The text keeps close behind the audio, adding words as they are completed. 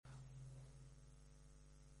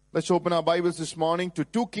Let's open our Bibles this morning to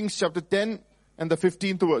 2 Kings chapter 10 and the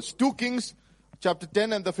 15th verse. 2 Kings chapter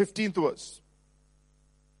 10 and the 15th verse.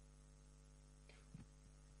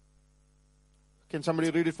 Can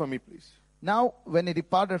somebody read it for me, please? Now, when he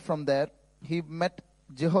departed from there, he met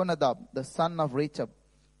Jehonadab, the son of Rechab,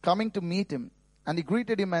 coming to meet him. And he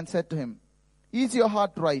greeted him and said to him, "Is your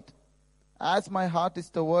heart right, as my heart is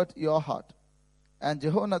toward your heart?" And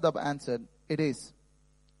Jehonadab answered, "It is."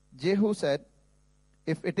 Jehu said,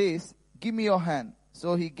 "If it is, give me your hand."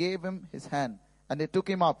 So he gave him his hand, and he took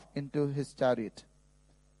him up into his chariot.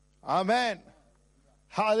 Amen.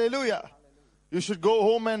 Hallelujah. You should go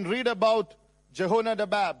home and read about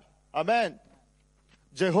Jehonadab. Amen.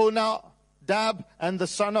 Jehonadab and the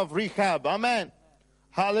son of Rechab. Amen.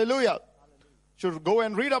 Hallelujah. Should go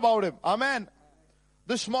and read about him. Amen.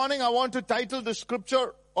 This morning I want to title the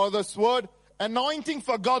scripture or this word, Anointing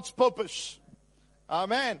for God's Purpose.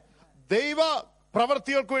 Amen. Deva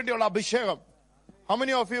pravarthiyalkku vendiyulla abhishekam. How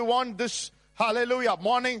many of you want this, hallelujah,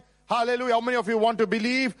 morning, hallelujah, how many of you want to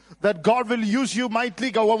believe that God will use you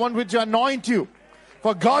mightily, God will anoint you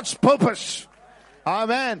for God's purpose?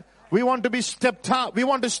 Amen. We want to be stepped out. We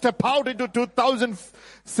want to step out into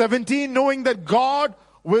 2017 knowing that God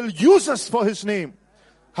will use us for His name.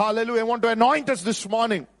 Hallelujah. I want to anoint us this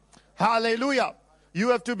morning. Hallelujah. You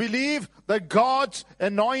have to believe that God's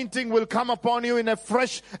anointing will come upon you in a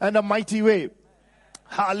fresh and a mighty way.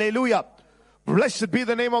 Hallelujah. Blessed be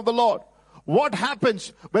the name of the Lord. What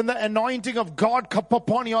happens when the anointing of God comes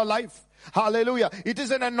upon your life? Hallelujah. It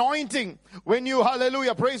is an anointing when you,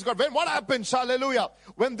 hallelujah, praise God. What happens, hallelujah,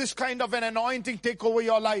 when this kind of an anointing take over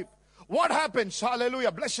your life? What happens,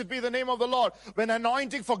 hallelujah, blessed be the name of the Lord, when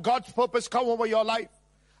anointing for God's purpose come over your life?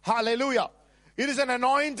 Hallelujah. It is an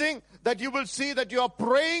anointing that you will see that you are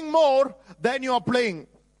praying more than you are playing.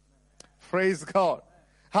 Praise God.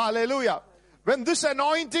 Hallelujah. When this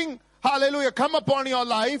anointing, hallelujah, come upon your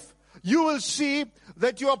life, you will see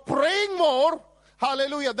that you are praying more,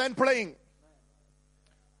 hallelujah, than playing.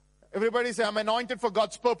 Everybody say, I'm anointed for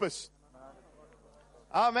God's purpose.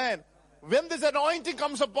 Amen. When this anointing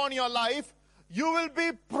comes upon your life, you will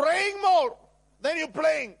be praying more than you're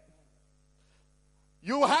playing.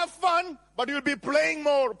 You have fun, but you'll be playing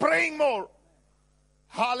more, praying more.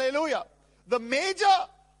 Hallelujah. The major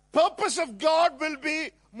purpose of God will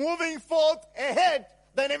be moving forth ahead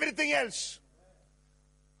than everything else.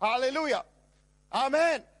 Hallelujah.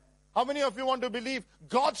 Amen. How many of you want to believe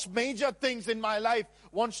God's major things in my life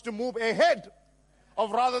wants to move ahead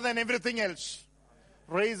of rather than everything else?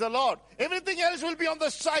 Praise the Lord. Everything else will be on the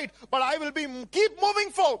side, but I will keep moving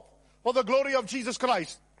forth for the glory of Jesus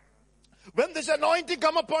Christ. When this anointing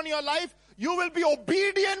come upon your life, you will be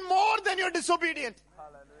obedient more than you're disobedient.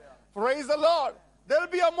 Hallelujah. Praise the Lord. There'll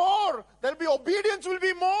be obedience will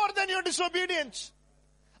be more than your disobedience.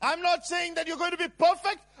 I'm not saying that you're going to be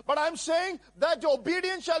perfect, but I'm saying that your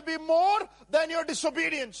obedience shall be more than your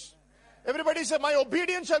disobedience. Everybody say, my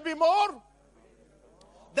obedience shall be more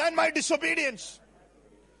than my disobedience.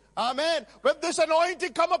 Amen. When this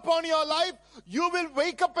anointing come upon your life, you will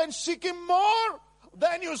wake up and seek Him more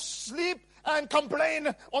than you sleep and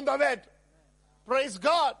complain on the bed. Praise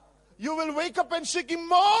God. You will wake up and seek Him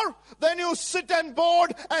more than you sit and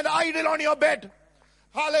bored and idle on your bed.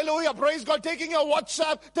 Hallelujah. Praise God. Taking your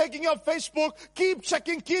WhatsApp, taking your Facebook, keep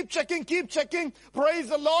checking. Praise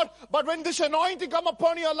the Lord. But when this anointing come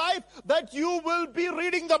upon your life, that you will be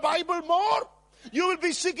reading the Bible more. You will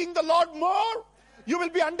be seeking the Lord more. You will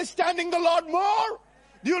be understanding the Lord more.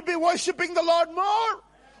 You will be worshiping the Lord more.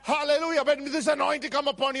 Hallelujah. When this anointing come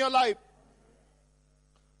upon your life.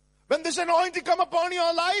 When this anointing come upon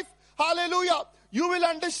your life, hallelujah, you will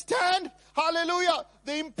understand, hallelujah,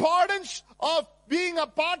 the importance of being a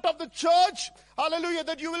part of the church. Hallelujah,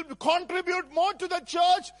 that you will contribute more to the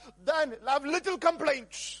church than have little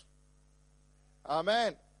complaints.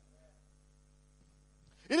 Amen.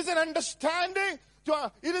 It is an understanding.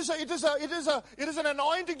 It is an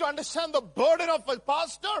anointing to understand the burden of a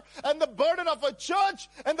pastor and the burden of a church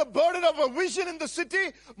and the burden of a vision in the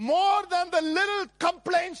city more than the little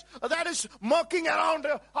complaints that is murking around,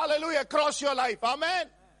 hallelujah, across your life. Amen.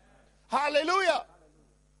 Hallelujah.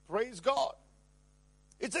 Praise God.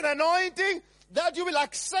 It's an anointing that you will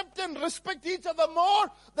accept and respect each other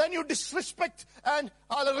more than you disrespect and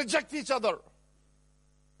reject each other.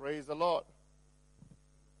 Praise the Lord.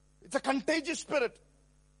 It's a contagious spirit.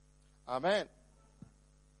 Amen.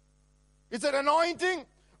 It's an anointing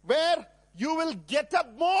where you will get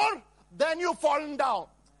up more than you've fallen down.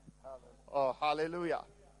 Oh, hallelujah.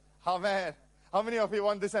 Amen. How many of you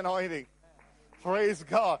want this anointing? Praise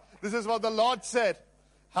God. This is what the Lord said.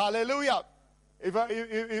 Hallelujah.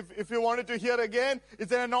 If you wanted to hear again,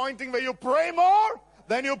 it's an anointing where you pray more,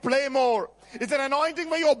 then you play more. It's an anointing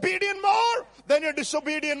where you're obedient more, then you're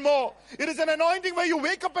disobedient more. It is an anointing where you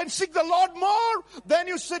wake up and seek the Lord more, then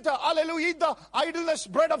you sit, hallelujah, eat the idleness,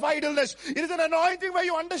 bread of idleness. It is an anointing where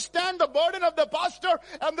you understand the burden of the pastor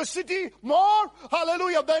and the city more,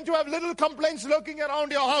 hallelujah, than to have little complaints lurking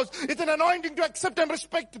around your house. It's an anointing to accept and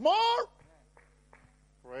respect more.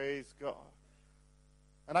 Praise God.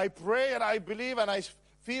 And I pray and I believe and I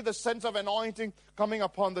feel the sense of anointing coming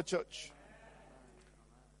upon the church.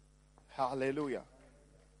 Hallelujah.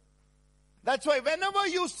 That's why whenever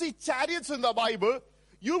you see chariots in the Bible,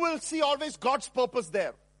 you will see always God's purpose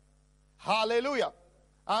there. Hallelujah.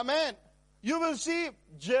 Amen. You will see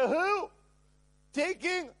Jehu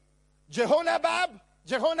taking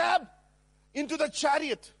Jehonab into the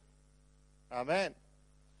chariot. Amen.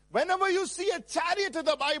 Whenever you see a chariot in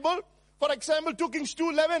the Bible, for example, 2 Kings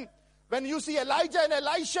 2:11, when you see Elijah and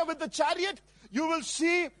Elisha with the chariot, you will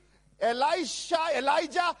see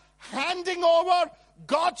Elijah handing over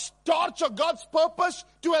God's torch or God's purpose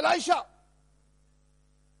to Elisha.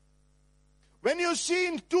 When you see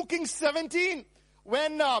in 2 Kings 17,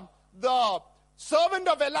 when the servant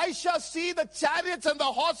of Elisha see the chariots and the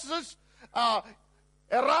horses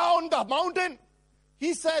around the mountain,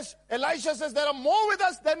 Elisha says, there are more with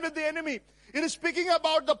us than with the enemy. It is speaking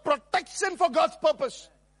about the protection for God's purpose.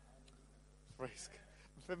 Praise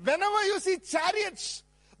God. Whenever you see chariots,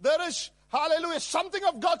 there is, hallelujah, something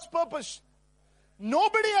of God's purpose.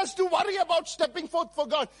 Nobody has to worry about stepping forth for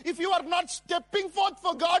God. If you are not stepping forth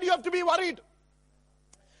for God, you have to be worried.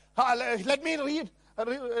 Let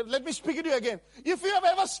me speak to you again. If you have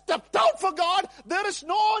ever stepped out for God, there is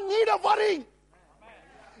no need of worrying.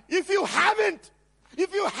 If you haven't,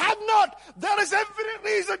 if you have not, there is every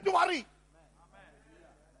reason to worry.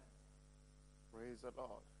 Praise the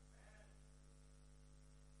Lord.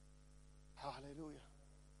 Hallelujah.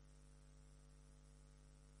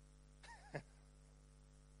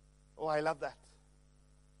 Oh, I love that.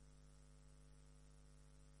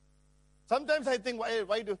 Sometimes I think, why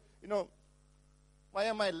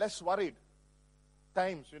am I less worried?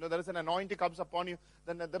 Times, there is an anointing comes upon you,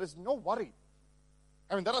 then there is no worry.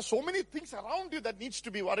 I mean, there are so many things around you that needs to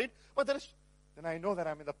be worried, but then I know that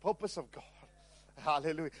I'm in the purpose of God.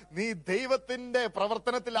 Hallelujah. നീ ദൈവത്തിന്റെ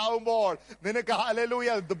പ്രവർത്തനത്തിലാവുമ്പോൾ നിനക്ക്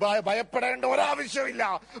hallelujah ഭയപ്പെടേണ്ട ഒരാവശ്യമില്ല.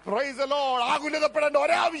 Praise the Lord. ആകുലതപ്പെടേണ്ട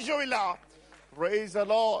ഒരാവശ്യമില്ല. Praise the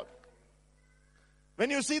Lord. When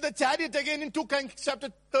you see the chariot again in 2 Kings chapter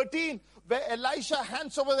 13, where Elisha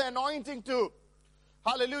hands over the anointing to,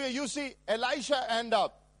 hallelujah, you see Elisha and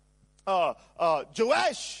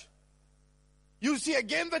Joash. You see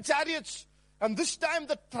again the chariots, and this time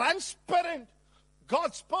the transparent,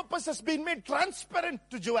 God's purpose has been made transparent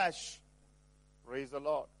to Joash. Praise the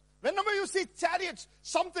Lord. Whenever you see chariots,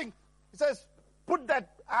 something, it says, put that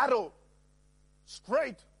arrow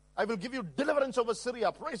straight. I will give you deliverance over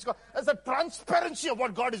Syria. Praise God. There's a transparency of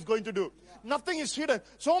what God is going to do. Nothing is hidden.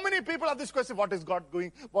 So many people have this question, what is God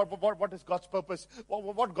doing? What is God's purpose?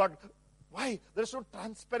 What God? Why? There's no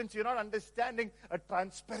transparency. You're not understanding a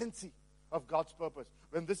transparency of God's purpose.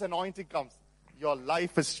 When this anointing comes, your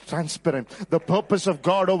life is transparent. The purpose of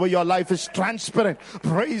God over your life is transparent.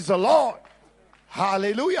 Praise the Lord.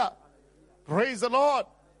 Hallelujah. Praise the Lord.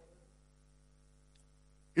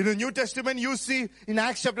 In the New Testament, you see in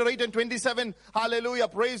Acts chapter 8 and 27, hallelujah,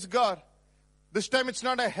 praise God. This time it's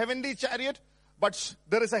not a heavenly chariot, but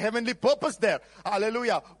there is a heavenly purpose there.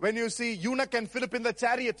 Hallelujah. When you see Eunuch and Philip in the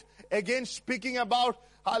chariot, again speaking about,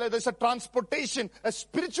 there's a transportation, a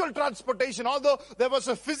spiritual transportation. Although there was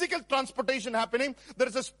a physical transportation happening, there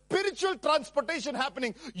is a spiritual transportation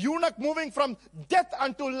happening. Eunuch moving from death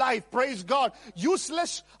unto life. Praise God.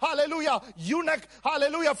 Useless, hallelujah. Eunuch,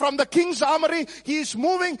 hallelujah, from the king's armory. He is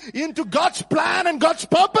moving into God's plan and God's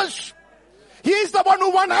purpose. He is the one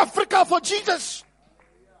who won Africa for Jesus.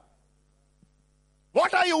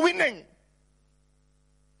 What are you winning?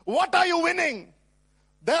 What are you winning?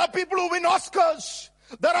 There are people who win Oscars.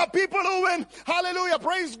 There are people who win, hallelujah,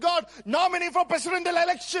 praise God, nominee for presidential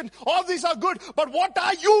election. All these are good. But what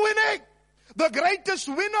are you winning? The greatest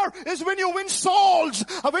winner is when you win souls,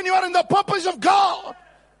 when you are in the purpose of God.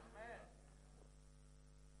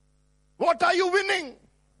 What are you winning?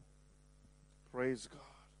 Praise God.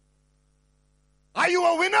 Are you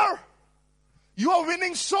a winner? You are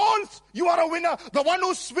winning souls. You are a winner. The one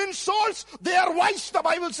who wins souls, they are wise, the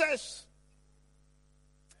Bible says.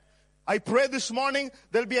 I pray this morning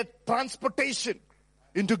there'll be a transportation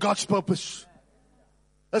into God's purpose.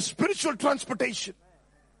 A spiritual transportation.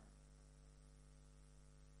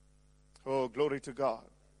 Oh, glory to God.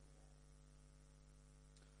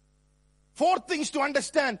 Four things to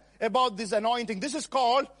understand about this anointing. This is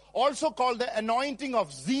also called the anointing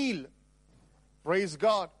of zeal. Praise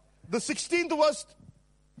God. The 16th verse,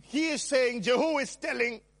 he is saying, Jehu is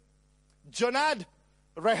telling Rehabite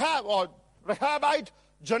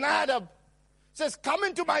Jonadab, says, come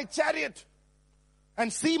into my chariot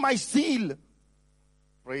and see my zeal.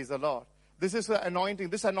 Praise the Lord. This is the anointing.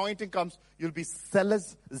 This anointing comes, you'll be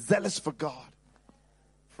zealous for God.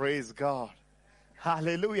 Praise God.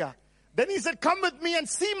 Hallelujah. Then he said, come with me and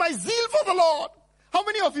see my zeal for the Lord. How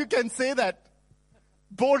many of you can say that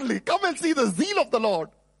boldly? Come and see the zeal of the Lord.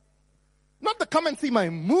 Not the come and see my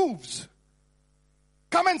moves.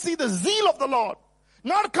 Come and see the zeal of the Lord.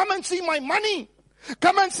 Not come and see my money.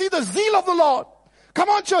 Come and see the zeal of the Lord. Come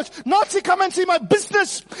on, church. Not see, come and see my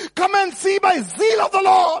business. Come and see my zeal of the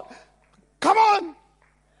Lord. Come on.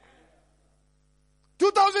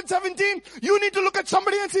 2017, you need to look at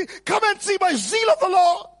somebody and say, come and see my zeal of the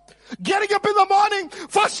Lord. Getting up in the morning,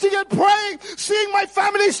 fasting and praying, seeing my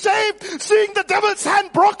family saved, seeing the devil's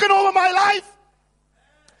hand broken over my life.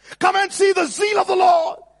 Come and see the zeal of the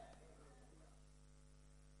Lord.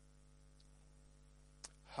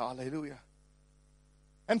 Hallelujah.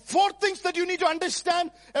 And four things that you need to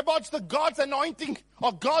understand about the God's anointing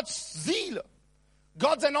or God's zeal.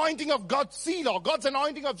 God's anointing of God's zeal or God's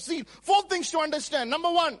anointing of zeal. Four things to understand. Number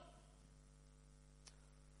one,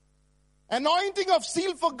 anointing of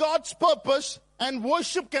zeal for God's purpose and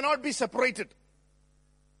worship cannot be separated.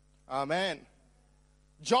 Amen.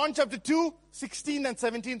 John chapter 2, 16 and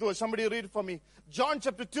 17th verse. Somebody read it for me. John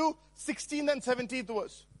chapter 2, 16 and 17th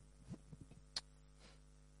verse.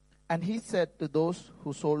 And he said to those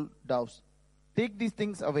who sold doves, take these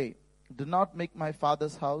things away. Do not make my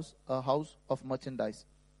Father's house a house of merchandise.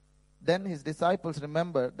 Then his disciples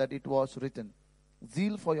remembered that it was written,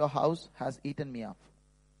 zeal for your house has eaten me up.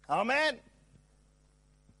 Amen.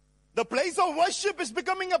 The place of worship is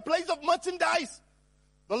becoming a place of merchandise.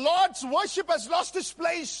 The Lord's worship has lost its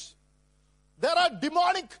place. There are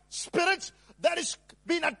demonic spirits that is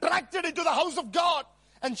being attracted into the house of God.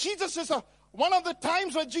 And Jesus is one of the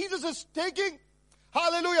times where Jesus is taking,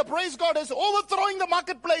 hallelujah, praise God, is overthrowing the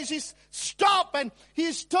marketplace. He's stopped and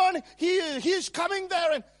he's turned, he is coming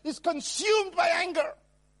there and is consumed by anger.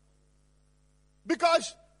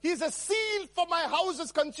 Because he's a seal for my house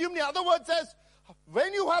is consumed. In other words, says,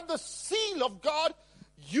 when you have the seal of God,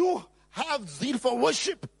 you have zeal for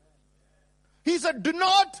worship. He said, do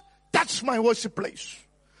not touch my worship place.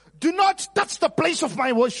 Do not touch the place of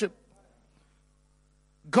my worship.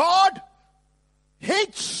 God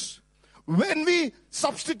hates when we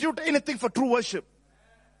substitute anything for true worship.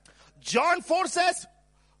 John 4 says,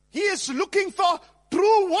 he is looking for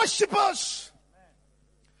true worshippers.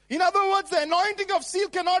 In other words, the anointing of zeal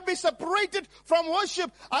cannot be separated from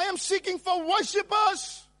worship. I am seeking for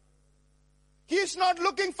worshippers. He is not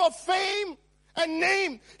looking for fame and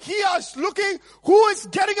name. He is looking who is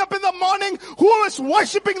getting up in the morning, who is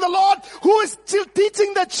worshiping the Lord, who is still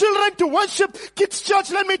teaching the children to worship. Kids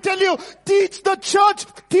church, let me tell you, teach the church,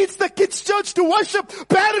 teach the kids church to worship.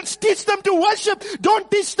 Parents, teach them to worship. Don't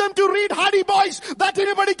teach them to read Hardy Boys that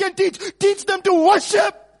anybody can teach. Teach them to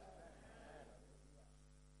worship.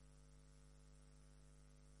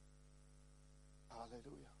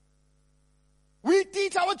 Hallelujah. We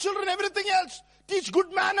teach our children everything else. Teach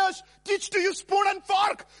good manners. Teach to use spoon and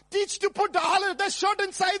fork. Teach to put their shirt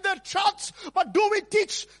inside their shorts. But do we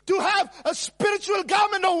teach to have a spiritual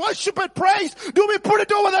garment of worship and praise? Do we put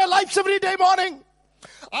it over their lives every day morning?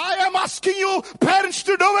 I am asking you, parents,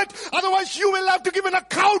 to do it. Otherwise, you will have to give an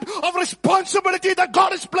account of responsibility that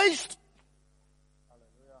God has placed.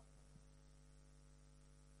 Hallelujah.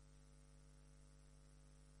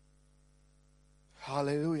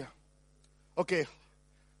 Hallelujah. Okay.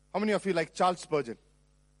 How many of you like Charles Spurgeon?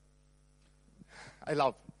 I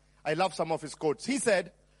love some of his quotes. He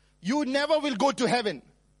said, you never will go to heaven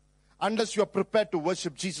unless you are prepared to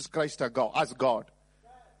worship Jesus Christ as God.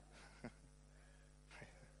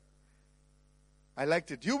 I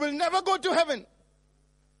liked it. You will never go to heaven.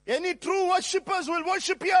 Any true worshippers will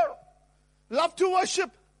worship here. Love to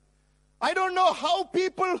worship. I don't know how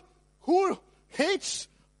people who hates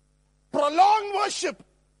prolonged worship,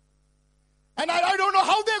 and I don't know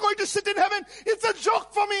how they're going to sit in heaven. It's a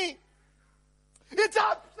joke for me. It's an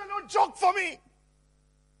absolute joke for me.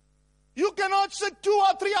 You cannot sit 2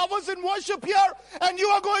 or 3 hours in worship here and you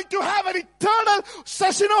are going to have an eternal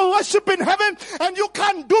session of worship in heaven and you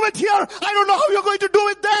can't do it here. I don't know how you're going to do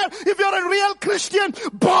it there. If you're a real Christian,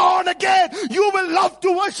 born again, you will love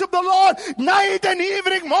to worship the Lord night and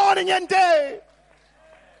evening, morning and day.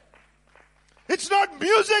 It's not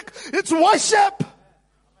music, it's worship.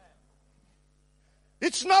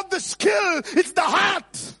 It's not the skill, it's the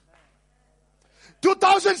heart.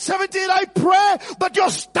 2017, I pray that your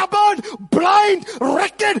stubborn, blind,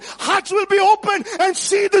 wrecked hearts will be open and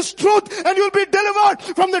see this truth, and you'll be delivered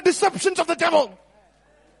from the deceptions of the devil.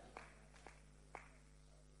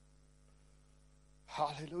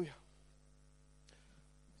 Hallelujah.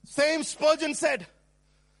 Same Spurgeon said,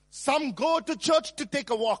 some go to church to take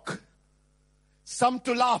a walk, some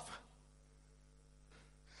to laugh,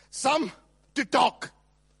 some to talk,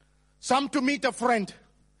 some to meet a friend,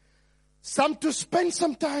 some to spend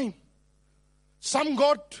some time, some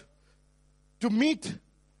go to meet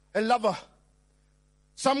a lover,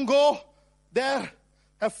 some go there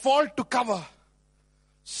a fault to cover,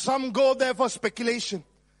 some go there for speculation,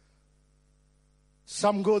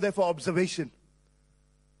 some go there for observation,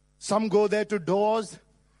 some go there to doze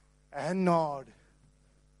and nod.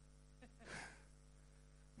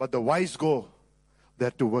 But the wise go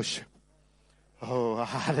there to worship. Oh,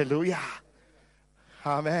 hallelujah.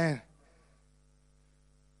 Amen.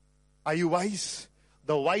 Are you wise?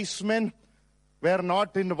 The wise men were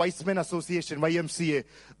not in the Wise Men Association, YMCA.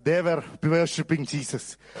 They were worshiping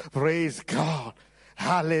Jesus. Praise God.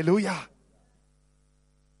 Hallelujah.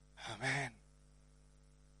 Amen.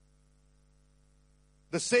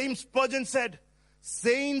 The same Spurgeon said,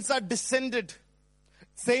 saints are descended.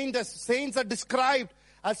 Saints are described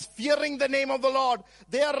as fearing the name of the Lord.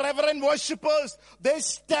 They are reverent worshippers. They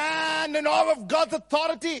stand in awe of God's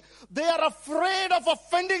authority. They are afraid of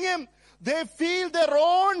offending Him. They feel their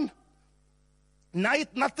own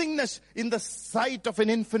nothingness in the sight of an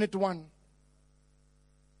infinite one.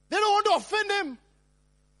 They don't want to offend Him.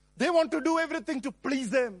 They want to do everything to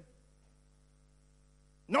please them.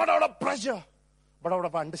 Not out of pressure, but out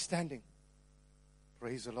of understanding.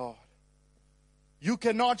 Praise the Lord. You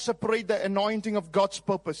cannot separate the anointing of God's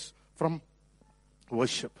purpose from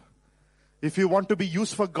worship. If you want to be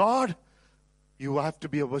used for God, you have to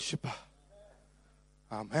be a worshiper.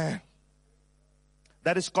 Amen.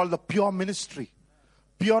 That is called the pure ministry,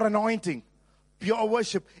 pure anointing, pure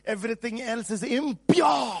worship. Everything else is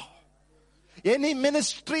impure. Any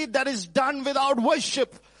ministry that is done without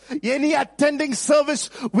worship, any attending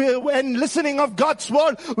service and listening of God's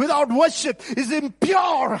word without worship is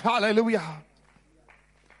impure. Hallelujah.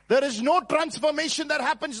 There is no transformation that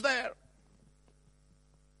happens there.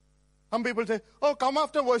 Some people say, oh, come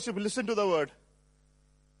after worship, listen to the word.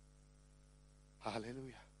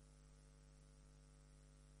 Hallelujah.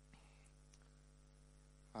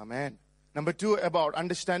 Amen. Number 2, about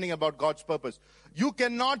understanding about God's purpose. You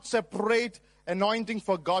cannot separate anointing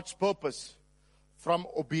for God's purpose from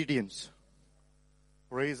obedience.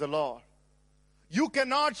 Praise the Lord. You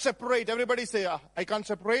cannot separate. Everybody say, I can't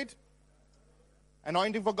separate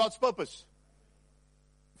anointing for God's purpose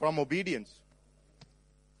from obedience.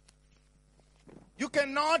 You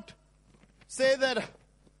cannot say that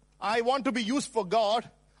I want to be used for God.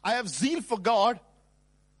 I have zeal for God.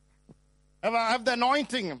 I have the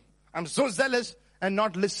anointing. I'm so zealous and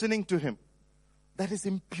not listening to Him. That is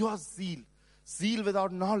impure zeal. Zeal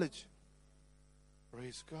without knowledge.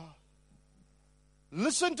 Praise God.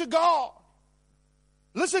 Listen to God.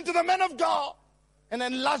 Listen to the men of God. And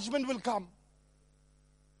enlargement will come.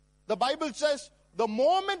 The Bible says, the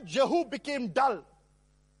moment Jehu became dull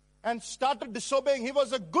and started disobeying, he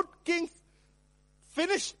was a good king,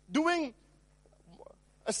 finished doing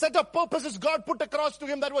a set of purposes God put across to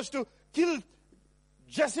him, that was to kill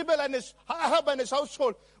Jezebel and Ahab and his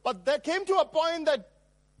household. But there came to a point that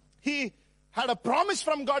he had a promise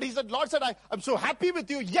from God. He said, Lord said, I'm so happy with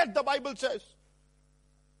you. Yet the Bible says,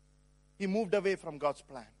 he moved away from God's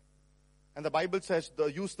plan. And the Bible says,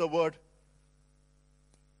 use the word,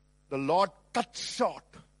 the Lord cut short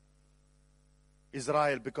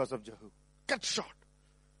Israel because of Jehu. Cut short.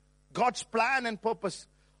 God's plan and purpose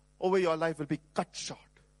over your life will be cut short.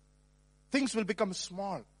 Things will become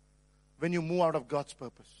small when you move out of God's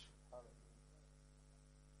purpose.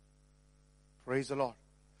 Praise the Lord.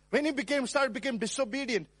 When he became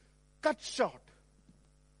disobedient, cut short.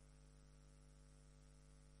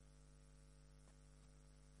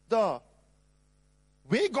 The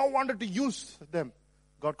way God wanted to use them,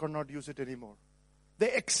 God could not use it anymore.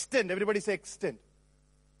 They extend. Everybody say extend.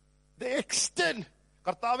 They extend.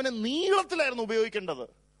 കർത്താവിനെ നീളത്തിലായിരുന്നു ഉപയോഗിക്കേണ്ടത്,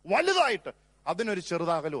 വലുതായിട്ട് അതിനൊരു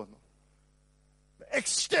ചെറുതാകൽ വന്നു.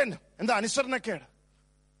 Extend. എന്താ അനുസരണക്കേട്?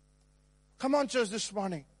 Come on, church, this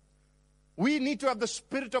morning. We need to have the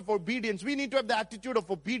spirit of obedience. We need to have the attitude of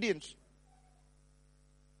obedience.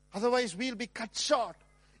 Otherwise, we'll be cut short.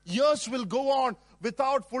 Years will go on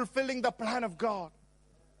without fulfilling the plan of God.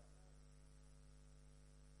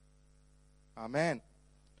 Amen.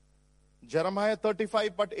 Jeremiah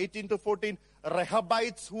 35, but 18 to 14.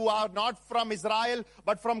 Rehobites who are not from Israel,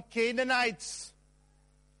 but from Canaanites.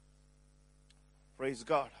 Praise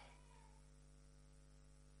God.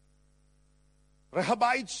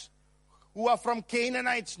 Rehobites who are from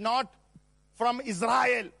Canaanites, not from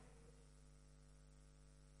Israel,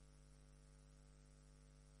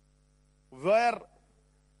 were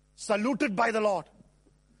saluted by the Lord.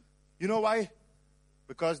 You know why?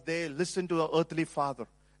 Because they listened to the earthly father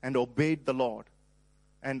and obeyed the Lord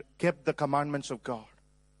and kept the commandments of God.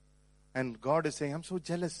 And God is saying, I'm so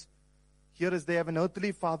jealous. Here is they have an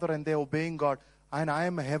earthly father and they're obeying God. And I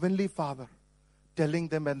am a heavenly father telling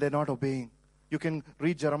them and they're not obeying. You can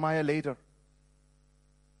read Jeremiah later.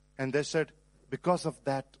 And they said, because of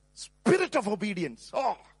that spirit of obedience,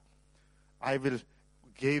 I will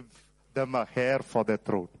give them a hair for their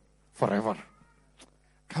throat forever.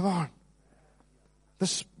 Come on. The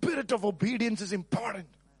spirit of obedience is important.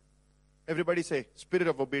 Everybody say, spirit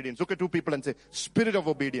of obedience. Look at two people and say, spirit of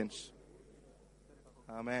obedience.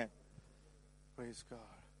 Amen. Praise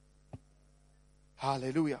God.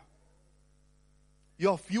 Hallelujah.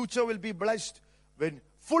 Your future will be blessed when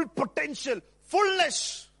full potential,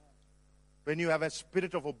 fullness, when you have a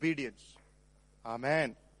spirit of obedience.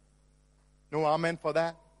 Amen. No amen for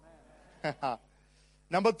that?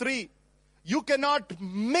 Number 3, you cannot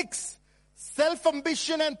mix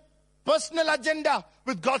self-ambition and personal agenda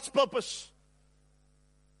with God's purpose.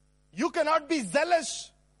 You cannot be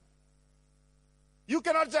zealous. You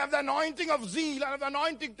cannot have the anointing of zeal and the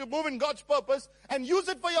anointing to move in God's purpose and use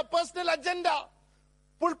it for your personal agenda.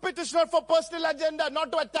 Pulpit is not for personal agenda,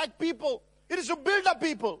 not to attack people. It is to build up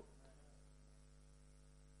people.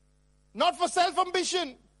 Not for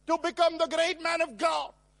self-ambition, to become the great man of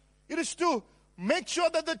God. It is to make sure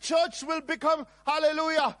that the church will become,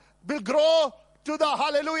 hallelujah, will grow to the,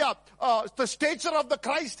 hallelujah, the stature of the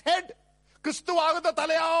Christ head. Christu agutha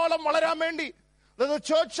thalayalam valaran vendi. That the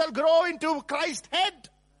church shall grow into Christ head.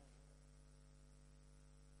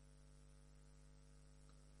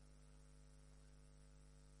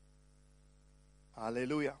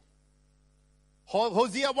 Hallelujah.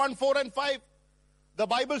 Hosea 1:4-5. The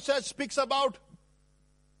Bible speaks about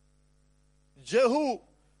Jehu,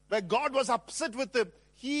 where God was upset with him.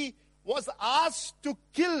 He was asked to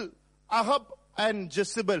kill Ahab and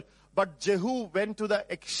Jezebel. But Jehu went to the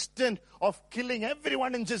extent of killing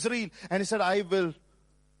everyone in Jezreel. And he said, I will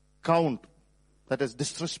count. That is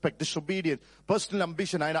disrespect, disobedience, personal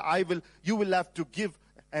ambition. And you will have to give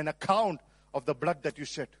an account of the blood that you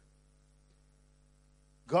shed.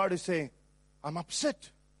 God is saying, I'm upset.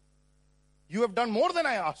 You have done more than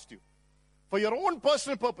I asked you. For your own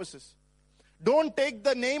personal purposes. Don't take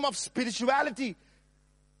the name of spirituality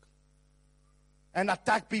and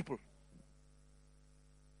attack people.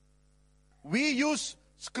 We use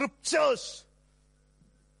scriptures.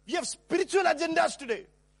 We have spiritual agendas today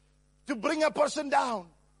to bring a person down,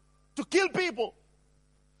 to kill people.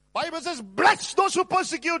 Bible says, bless those who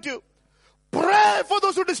persecute you. Pray for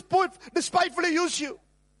those who despitefully use you.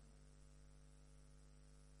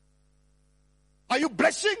 Are you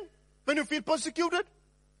blessing when you feel persecuted?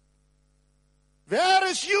 Where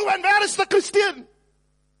is you and where is the Christian?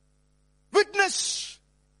 Witness.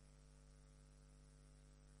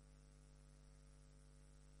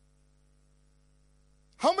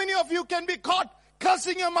 How many of you can be caught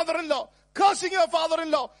cursing your mother-in-law, cursing your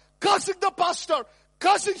father-in-law, cursing the pastor,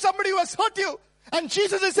 cursing somebody who has hurt you? And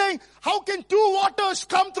Jesus is saying, how can two waters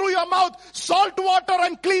come through your mouth? Salt water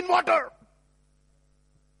and clean water.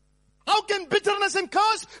 How can bitterness and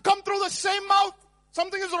curse come through the same mouth?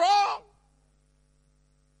 Something is wrong.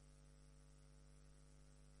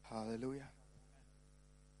 Hallelujah.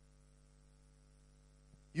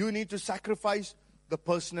 You need to sacrifice the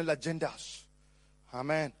personal agendas.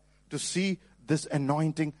 Amen. To see this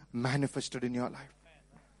anointing manifested in your life.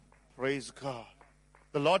 Praise God.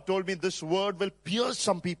 The Lord told me this word will pierce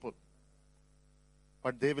some people.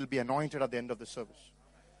 But they will be anointed at the end of the service.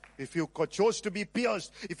 If you chose to be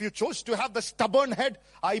pierced, if you chose to have the stubborn head,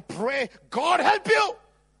 I pray, God help you.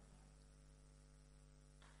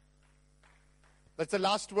 That's the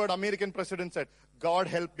last word American president said. God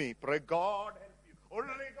help me. Pray, God help you. Only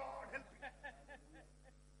God help me.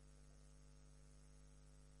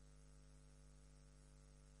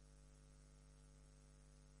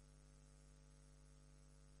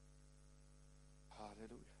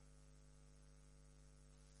 Hallelujah.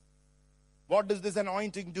 What does this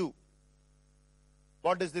anointing do?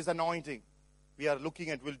 What does this anointing we are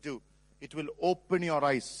looking at will do? It will open your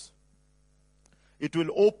eyes. It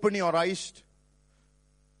will open your eyes.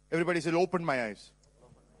 Everybody say, open my eyes.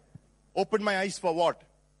 Open my eyes for what?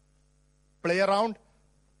 Play around?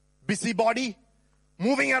 Busybody?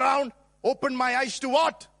 Moving around? Open my eyes to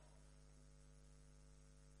what?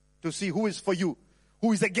 To see who is for you,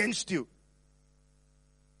 who is against you.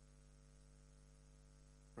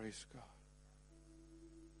 Praise God.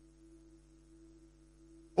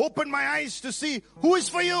 Open my eyes to see who is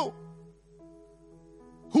for you,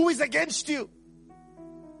 who is against you.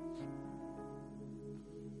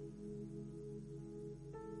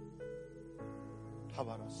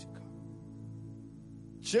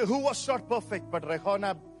 Jehu was not perfect, but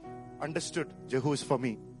Rehonab understood Jehu is for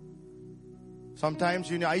me. Sometimes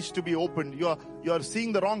your eyes to be opened. You are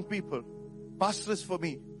seeing the wrong people. Pastor is for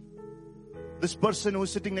me. This person who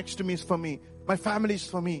is sitting next to me is for me. My family is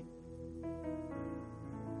for me.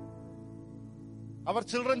 Our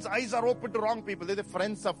children's eyes are open to wrong people. Their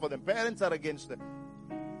friends are for them. Parents are against them.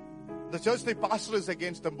 The church the pastor is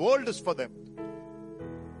against them. World is for them.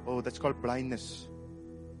 Oh, that's called blindness.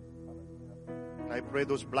 I pray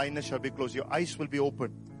those blindness shall be closed. Your eyes will be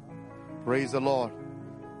open. Praise the Lord.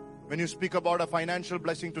 When you speak about a financial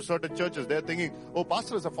blessing to certain churches, they're thinking, oh,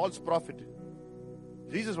 pastor is a false prophet.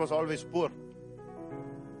 Jesus was always poor.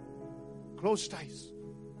 Closed eyes.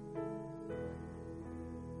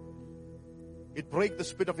 It breaks the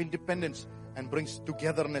spirit of independence and brings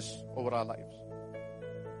togetherness over our lives.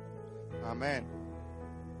 Amen.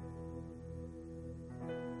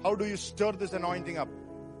 How do you stir this anointing up?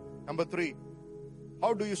 Number 3.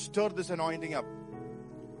 How do you stir this anointing up?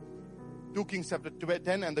 2 Kings chapter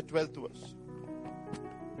 10 and the 12th verse.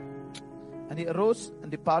 And he arose and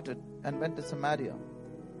departed and went to Samaria.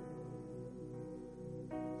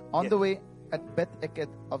 On the way at Beth-Eked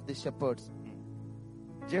of the shepherds,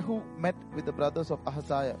 Jehu met with the brothers of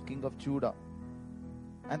Ahaziah, king of Judah,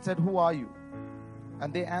 and said, who are you?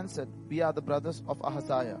 And they answered, we are the brothers of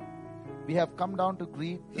Ahaziah. We have come down to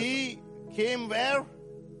greet. He came where?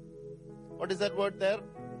 What is that word there?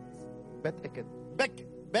 Beth-Eked.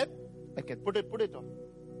 Beth-Eked. Put it on.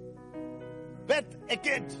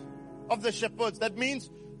 Beth-Eked of the shepherds. That means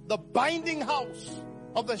the binding house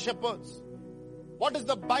of the shepherds. What is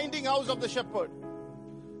the binding house of the shepherd?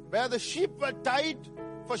 Where the sheep were tied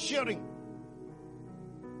for shearing.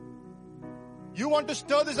 You want to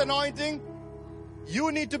stir this anointing?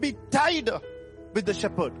 You need to be tied with the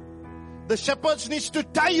shepherd. The shepherd needs to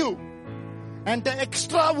tie you. And the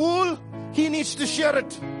extra wool, he needs to shear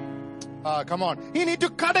it. Come on. He needs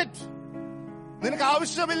to cut it.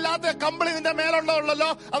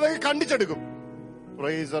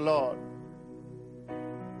 Praise the Lord.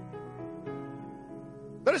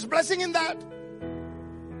 There is blessing in that.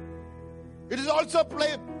 It is also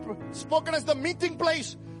spoken as the meeting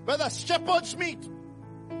place where the shepherds meet.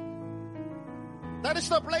 That is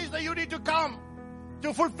the place that you need to come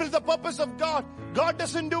to fulfill the purpose of God. God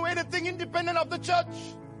doesn't do anything independent of the church.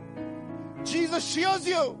 Jesus shears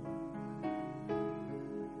you.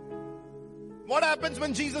 What happens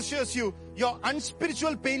when Jesus shears you? Your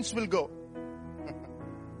unspiritual pains will go.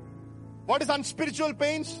 What is unspiritual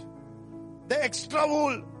pains? The extra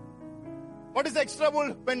wool. What is the extra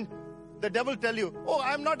wool? When the devil tell you, oh,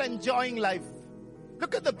 I'm not enjoying life.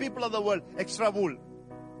 Look at the people of the world. Extra wool.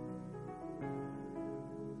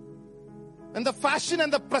 And the fashion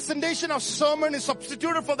and the presentation of sermon is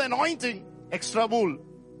substituted for the anointing. Extra wool.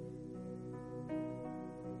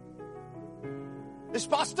 Is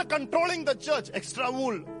pastor controlling the church? Extra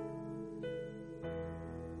wool.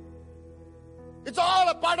 It's all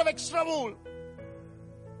a part of extra wool.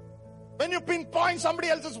 When you pinpoint somebody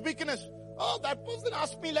else's weakness, oh, that person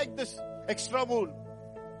asked me like this. Extra wool.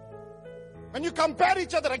 When you compare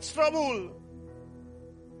each other, extra wool.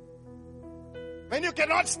 When you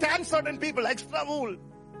cannot stand certain people, extra wool.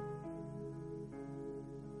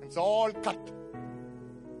 It's all cut.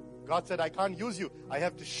 God said, I can't use you. I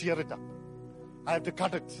have to shear it up. I have to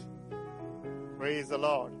cut it. Praise the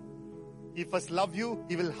Lord. He first loves you.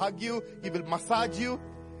 He will hug you. He will massage you.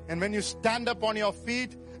 And when you stand up on your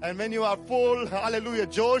feet, and when you are full, hallelujah,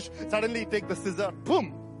 Josh, suddenly you take the scissor,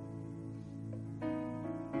 boom.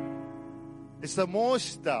 It's the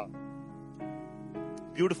most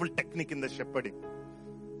beautiful technique in the shepherding.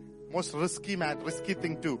 Most risky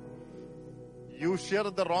thing too. You shear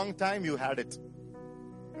at the wrong time, you had it.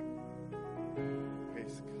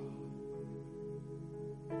 Praise God.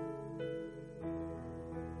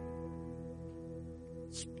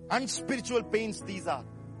 Unspiritual pains these are.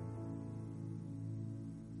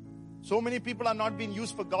 So many people are not being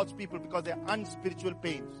used for God's people because they are unspiritual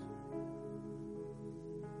pains.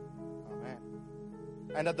 Amen.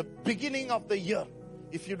 And at the beginning of the year,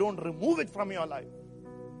 if you don't remove it from your life,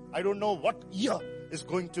 I don't know what year is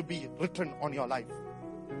going to be written on your life.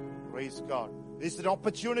 Praise God. This is an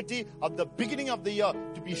opportunity at the beginning of the year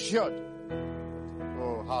to be sheared.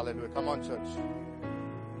 Oh, Hallelujah. Come on, church.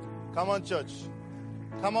 Come on, church.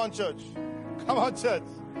 Come on, church. Come on, church.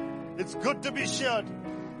 It's good to be shared.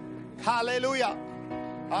 Hallelujah.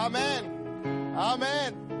 Amen.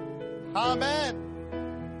 Amen.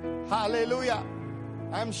 Amen. Hallelujah.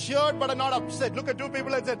 I'm sure but I'm not upset. Look at two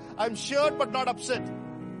people and said, I'm sure but not upset.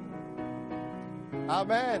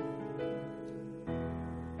 Amen.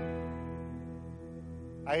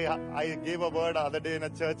 I gave a word the other day in a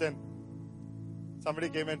church, and somebody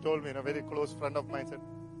came and told me, a very close friend of mine said,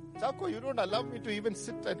 Chako, you don't allow me to even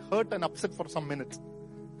sit and hurt and upset for some minutes.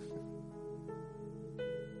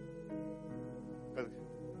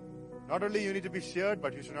 Not only you need to be shared,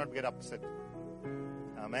 but you should not get upset.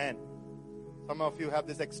 Amen. Some of you have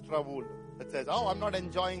this extra wool that says, oh, I'm not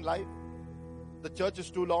enjoying life. The church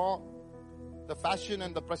is too long. The fashion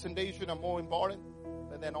and the presentation are more important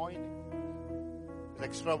than the anointing. It's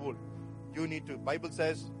extra wool. You need to. Bible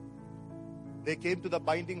says, they came to the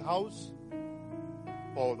binding house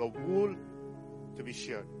for the wool to be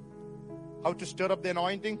shared. How to stir up the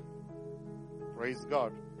anointing? Praise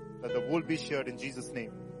God. Let the wool be shared in Jesus'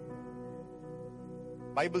 name.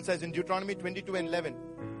 Bible says in Deuteronomy 22:11,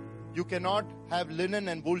 you cannot have linen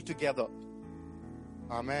and wool together.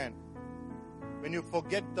 Amen. When you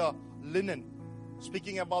forget the linen,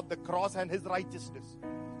 speaking about the cross and his righteousness,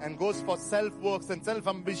 and goes for self-works and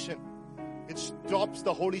self-ambition, it stops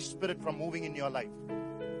the Holy Spirit from moving in your life.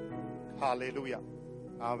 Hallelujah.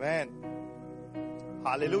 Amen.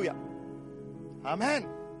 Hallelujah. Amen.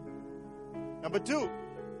 Number 2.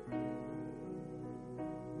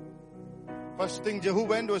 First thing Jehu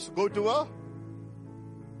went was go to a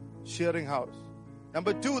shearing house.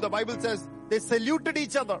 Number 2, the Bible says they saluted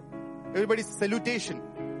each other. Everybody's salutation.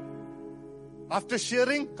 After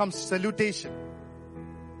shearing comes salutation.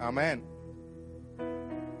 Amen.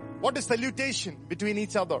 What is salutation between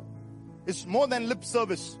each other? It's more than lip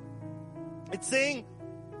service. It's saying,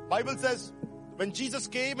 Bible says, when Jesus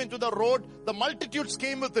came into the road, the multitudes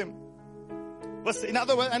came with him. In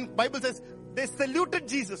other words, and Bible says, they saluted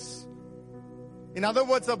Jesus. In other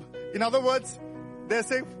words, they're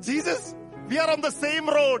saying, Jesus, we are on the same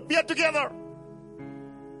road. We are together.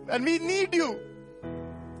 And we need you.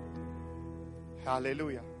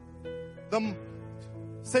 Hallelujah. The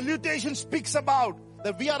salutation speaks about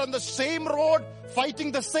that we are on the same road,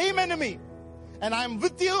 fighting the same enemy. And I'm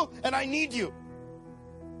with you and I need you.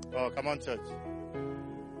 Oh, come on, church.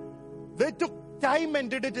 They took time and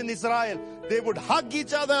did it in Israel. They would hug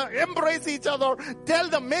each other, embrace each other, tell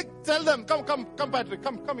them, come, Patrick,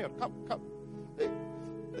 come here, come.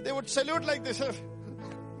 They would salute like this.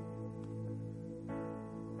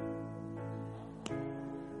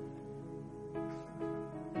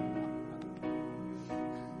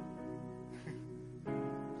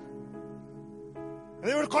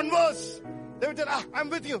 They would converse. They would tell, I'm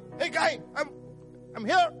with you. Hey guy, I'm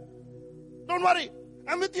here. Don't worry.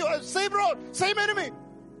 I'm with you. Same road, same enemy.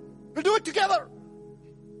 We'll do it together.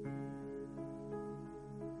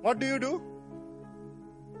 What do you do?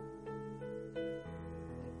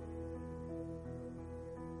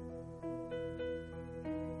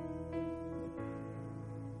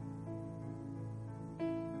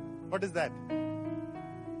 What is that?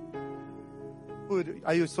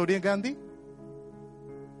 Are you Sonia Gandhi?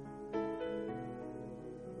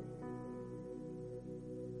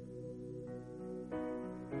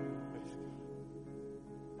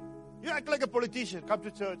 You act like a politician. Come to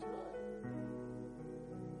church.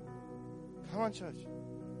 Come on, church.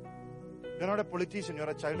 You're not a politician. You're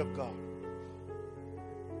a child of God.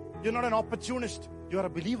 You're not an opportunist. You're a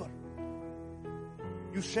believer.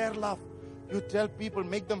 You share love. You tell people,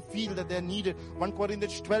 make them feel that they're needed. 1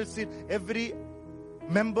 Corinthians 12 says, every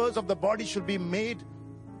members of the body should be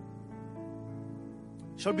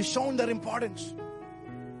shown their importance.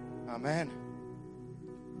 Amen.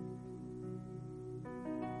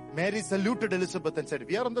 Mary saluted Elizabeth and said,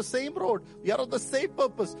 we are on the same road. We are on the same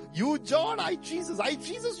purpose. You, John, I, Jesus. I,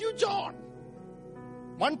 Jesus, you, John.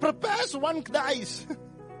 One prepares, one dies.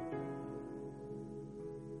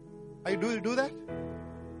 Do you do that?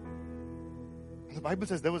 And the Bible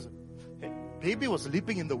says there was a baby was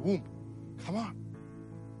leaping in the womb. Come on.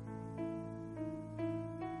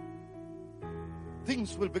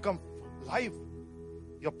 Things will become live.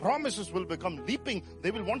 Your promises will become leaping.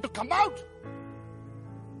 They will want to come out.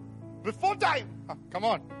 Before time. Come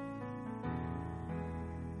on.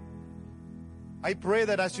 I pray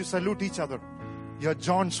that as you salute each other, your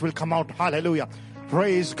Johns will come out. Hallelujah.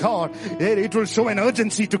 Praise God. It will show an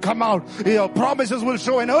urgency to come out. Your promises will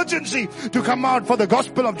show an urgency to come out for the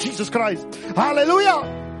gospel of Jesus Christ. Hallelujah.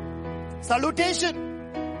 Salutation.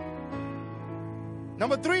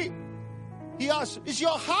 Number 3. He asked, is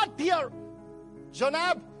your heart here?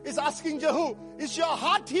 Jonab is asking Jehu, is your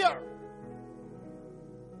heart here?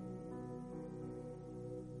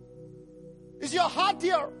 Is your heart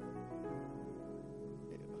here?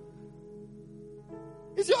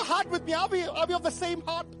 Is your heart with me? Are we of the same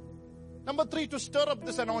heart? Number 3, to stir up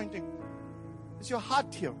this anointing. Is your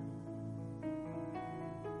heart here?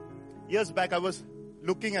 Years back, I was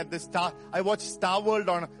looking at this star. I watched Star World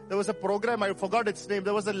there was a program, I forgot its name.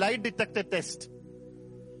 There was a lie detector test.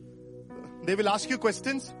 They will ask you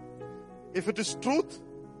questions. If it is truth,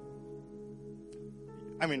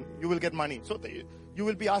 you will get money. So you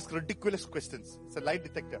will be asked ridiculous questions. It's a lie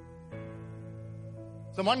detector.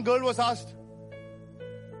 So one girl was asked,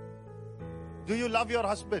 do you love your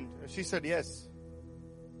husband? She said, yes.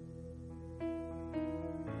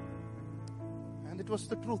 And it was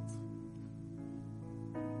the truth.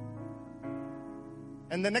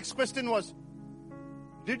 And the next question was,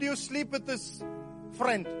 did you sleep with this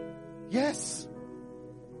friend? Yes.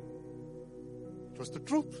 It was the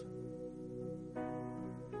truth.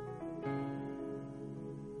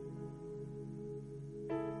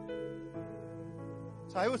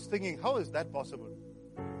 So I was thinking, how is that possible?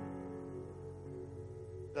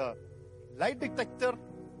 The lie detector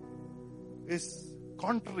is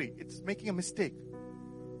contrary. It's making a mistake.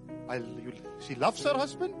 She loves her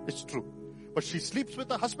husband, it's true. But she sleeps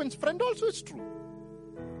with her husband's friend also, it's true.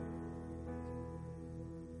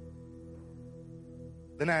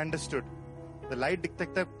 Then I understood. The lie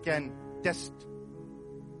detector can test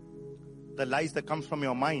the lies that comes from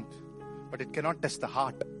your mind, but it cannot test the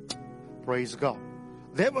heart. Praise God.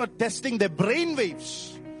 They were testing their brain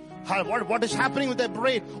waves. What is happening with their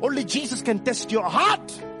brain? Only Jesus can test your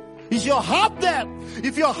heart. Is your heart there?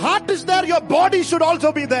 If your heart is there, your body should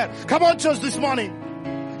also be there. Come on, church, this morning.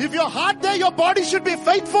 If your heart there, your body should be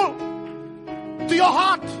faithful to your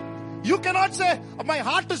heart. You cannot say, my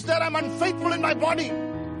heart is there, I'm unfaithful in my body.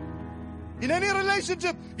 In any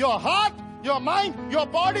relationship, your heart, your mind, your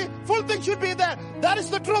body, full thing should be there. That is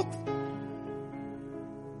the truth.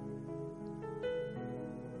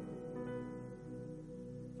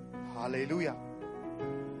 Hallelujah.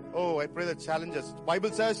 Oh, I pray that challenges. The Bible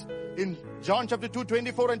says in John chapter 2,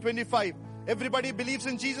 24 and 25, everybody believes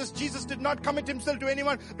in Jesus. Jesus did not commit himself to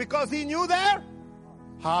anyone because he knew their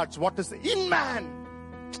hearts. What is in man?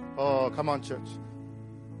 Oh, come on, church.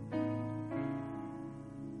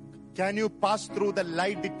 Can you pass through the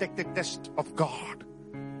lie detector test of God?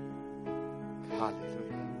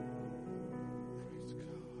 Hallelujah. Praise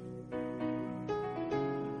God.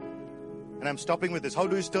 And I'm stopping with this. How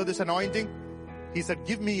do you stir this anointing? He said,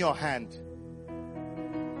 give me your hand.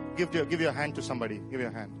 Give your hand to somebody. Give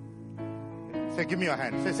your hand. Say, give me your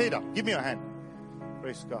hand. Say it up. Give me your hand.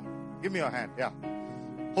 Praise God. Give me your hand. Yeah.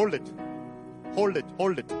 Hold it. Hold it.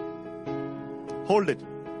 Hold it. Hold it.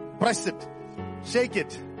 Press it. Shake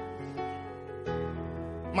it.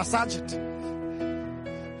 Massage it.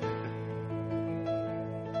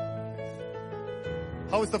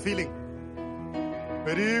 How is the feeling?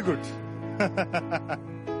 Very good.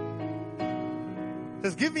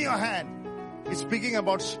 Says, give me your hand. He's speaking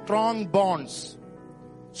about strong bonds.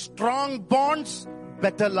 Strong bonds,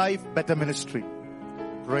 better life, better ministry.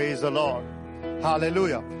 Praise the Lord.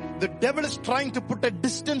 Hallelujah. The devil is trying to put a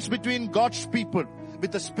distance between God's people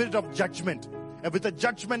with the spirit of judgment and with a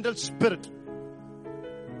judgmental spirit.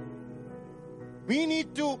 We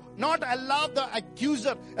need to not allow the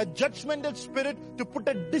accuser, a judgmental spirit, to put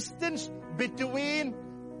a distance between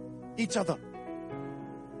each other.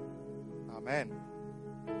 Amen.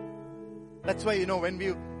 That's why, when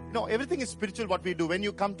everything is spiritual what we do. When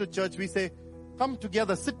you come to church, we say, come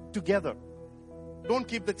together, sit together. Don't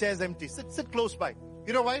keep the chairs empty. Sit close by.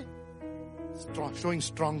 You know why? Showing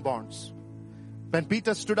strong bonds. When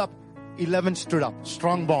Peter stood up, 11 stood up.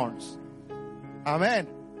 Strong bonds. Amen.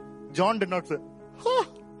 John did not say,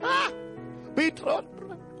 Petra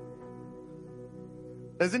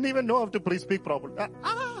doesn't even know how to speak properly.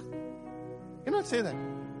 You not say that.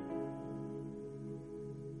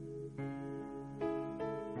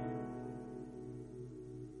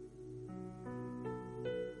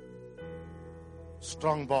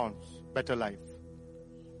 Strong bonds, better life.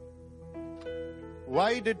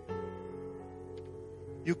 Why did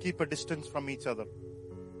you keep a distance from each other?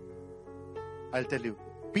 I'll tell you.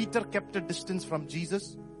 Peter kept a distance from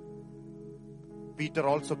Jesus. Peter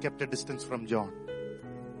also kept a distance from John.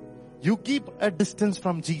 You keep a distance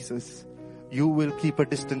from Jesus, you will keep a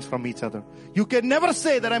distance from each other. You can never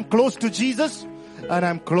say that I'm close to Jesus and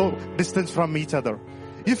I'm distance from each other.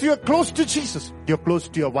 If you're close to Jesus, you're close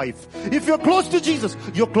to your wife. If you're close to Jesus,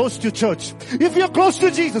 you're close to church. If you're close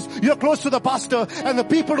to Jesus, you're close to the pastor and the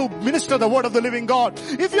people who minister the word of the living God.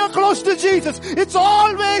 If you're close to Jesus, it's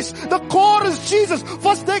always the core is Jesus.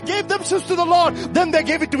 First they gave themselves to the Lord, then they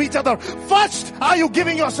gave it to each other. First, are you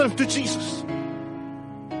giving yourself to Jesus?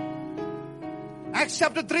 Acts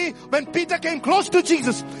chapter 3, when Peter came close to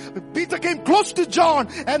Jesus, Peter came close to John,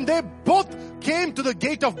 and they both came to the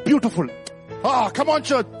gate of beautiful. Come on,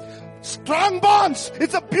 church. Strong bonds.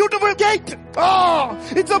 It's a beautiful gate.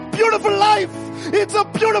 It's a beautiful life. It's a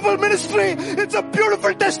beautiful ministry. It's a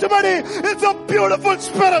beautiful testimony. It's a beautiful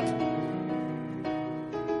spirit.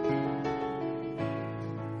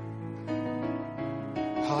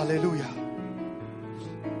 Hallelujah.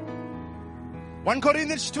 1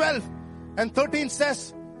 Corinthians 12 and 13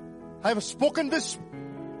 says, I have spoken this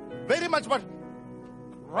very much, but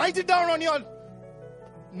write it down on your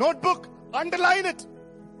notebook. Underline it.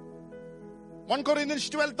 1 Corinthians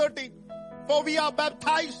 12:13. For we are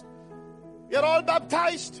baptized. We are all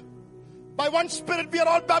baptized. By one Spirit we are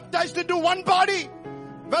all baptized into one body.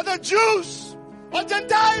 Whether Jews or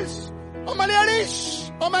Gentiles or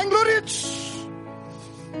Malayalis or Mangaloreans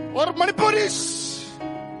or Manipuris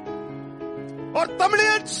or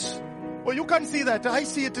Tamilians. Oh, you can't see that. I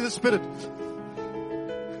see it in the Spirit.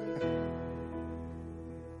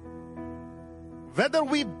 Whether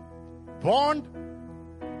we bond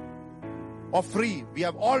or free, we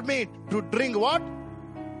have all made to drink what?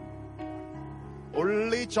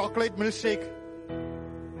 Only chocolate milkshake.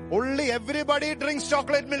 Only everybody drinks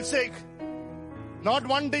chocolate milkshake. Not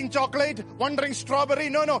one drink chocolate, one drink strawberry.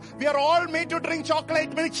 No. We are all made to drink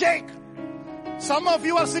chocolate milkshake. Some of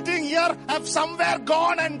you are sitting here, have somewhere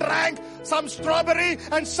gone and drank some strawberry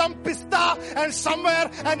and some pista and somewhere,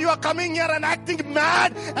 and you are coming here and acting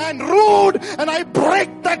mad and rude. And I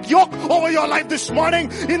break that yoke over your life this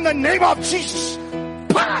morning in the name of Jesus.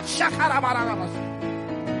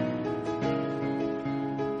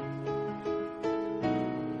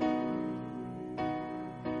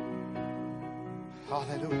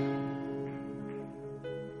 Hallelujah.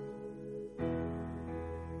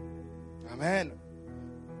 Amen.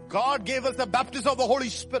 God gave us the baptism of the Holy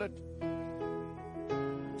Spirit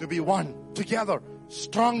to be one together,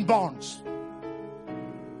 strong bonds.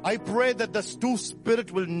 I pray that the two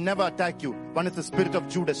spirits will never attack you. One is the spirit of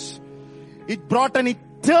Judas. It brought an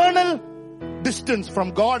eternal distance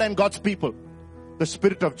from God and God's people. The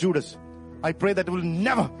spirit of Judas. I pray that it will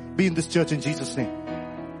never be in this church in Jesus' name.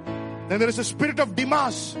 Then there is a spirit of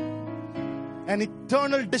Demas, an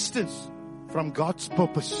eternal distance from God's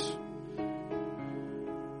purpose.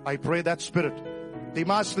 I pray that spirit.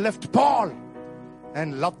 Demas left Paul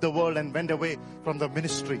and loved the world and went away from the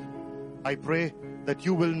ministry. I pray that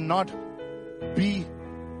you will not be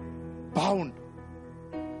bound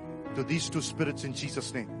to these two spirits in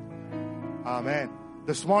Jesus' name. Amen.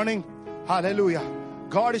 This morning, hallelujah,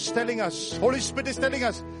 God is telling us, Holy Spirit is telling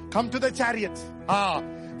us, come to the chariot.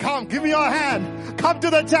 Come, give me your hand. Come to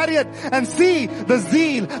the chariot and see the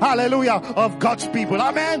zeal, hallelujah, of God's people.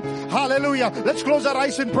 Amen. Hallelujah. Let's close our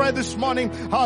eyes in prayer this morning.